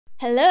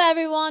Hello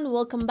everyone,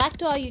 welcome back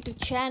to our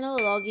YouTube channel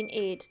Login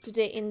Aid.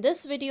 Today in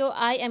this video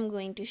I am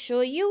going to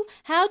show you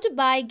how to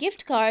buy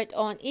gift card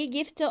on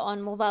eGifter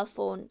on mobile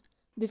phone.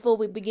 Before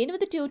we begin with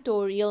the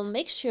tutorial,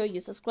 make sure you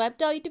subscribe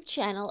to our YouTube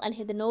channel and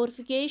hit the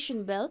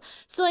notification bell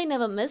so I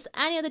never miss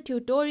any other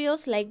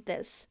tutorials like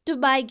this. To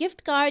buy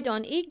gift card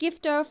on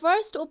eGifter,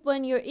 first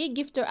open your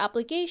eGifter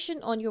application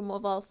on your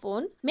mobile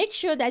phone. Make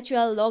sure that you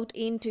are logged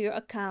into your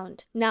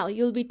account. Now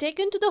you'll be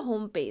taken to the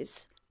home page.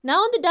 Now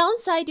on the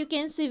downside, you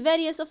can see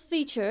various of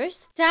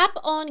features. Tap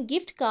on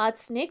gift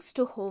cards next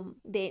to home.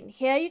 Then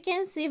here you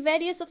can see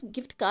various of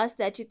gift cards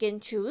that you can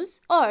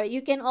choose, or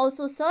you can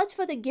also search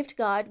for the gift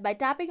card by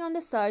tapping on the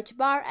search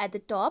bar at the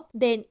top.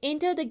 Then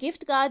enter the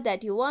gift card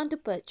that you want to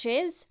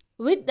purchase.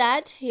 With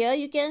that, here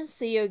you can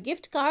see your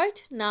gift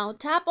card. Now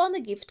tap on the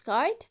gift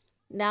card.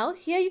 Now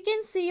here you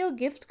can see your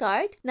gift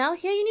card. Now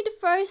here you need to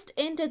first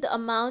enter the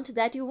amount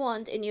that you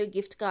want in your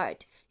gift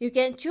card. You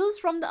can choose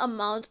from the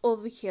amount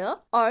over here,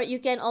 or you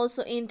can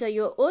also enter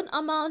your own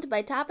amount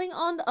by tapping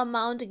on the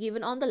amount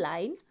given on the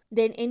line.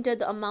 Then enter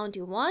the amount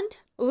you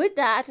want. With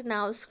that,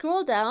 now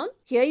scroll down.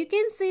 Here you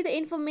can see the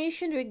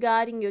information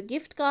regarding your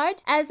gift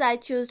card. As I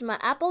chose my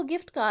Apple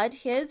gift card,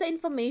 here's the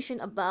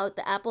information about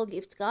the Apple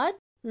gift card.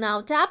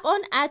 Now tap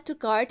on add to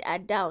cart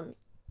at down.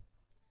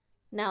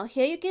 Now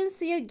here you can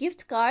see a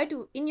gift card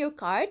in your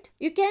cart.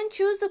 You can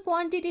choose the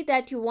quantity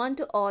that you want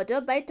to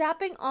order by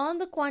tapping on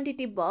the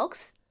quantity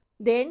box.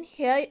 Then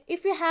here,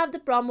 if you have the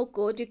promo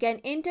code, you can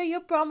enter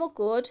your promo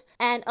code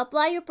and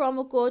apply your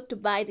promo code to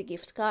buy the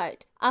gift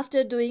card.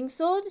 After doing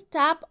so,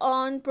 tap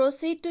on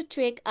proceed to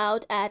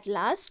checkout at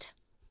last.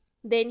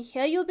 Then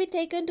here you'll be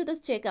taken to the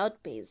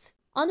checkout page.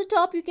 On the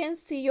top, you can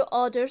see your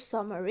order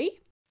summary.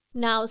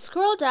 Now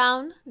scroll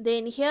down.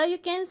 Then here you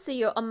can see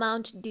your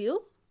amount due.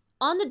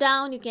 On the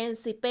down, you can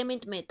see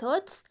payment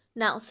methods.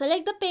 Now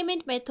select the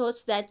payment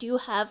methods that you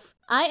have.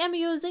 I am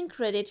using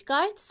credit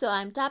card, so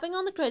I'm tapping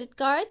on the credit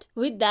card.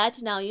 With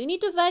that, now you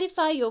need to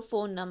verify your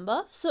phone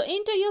number. So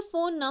enter your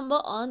phone number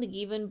on the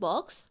given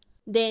box.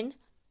 Then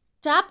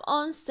tap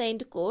on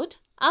send code.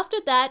 After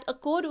that, a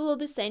code will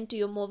be sent to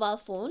your mobile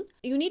phone.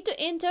 You need to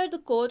enter the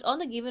code on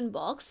the given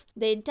box.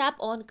 Then tap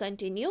on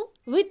continue.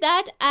 With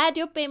that, add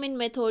your payment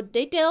method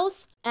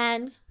details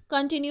and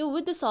continue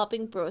with the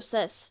shopping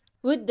process.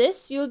 With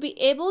this, you'll be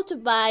able to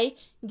buy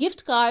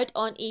gift card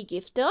on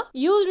eGifter.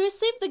 You'll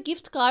receive the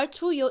gift card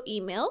through your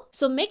email.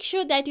 So make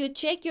sure that you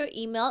check your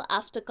email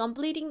after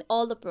completing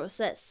all the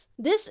process.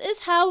 This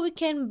is how we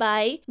can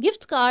buy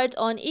gift card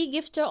on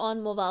eGifter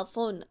on mobile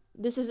phone.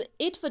 This is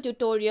it for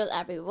tutorial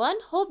everyone.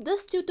 Hope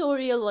this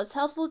tutorial was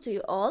helpful to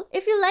you all.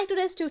 If you liked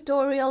today's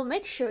tutorial,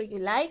 make sure you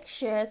like,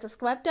 share,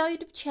 subscribe to our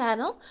YouTube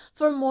channel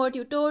for more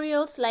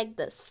tutorials like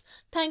this.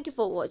 Thank you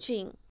for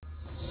watching.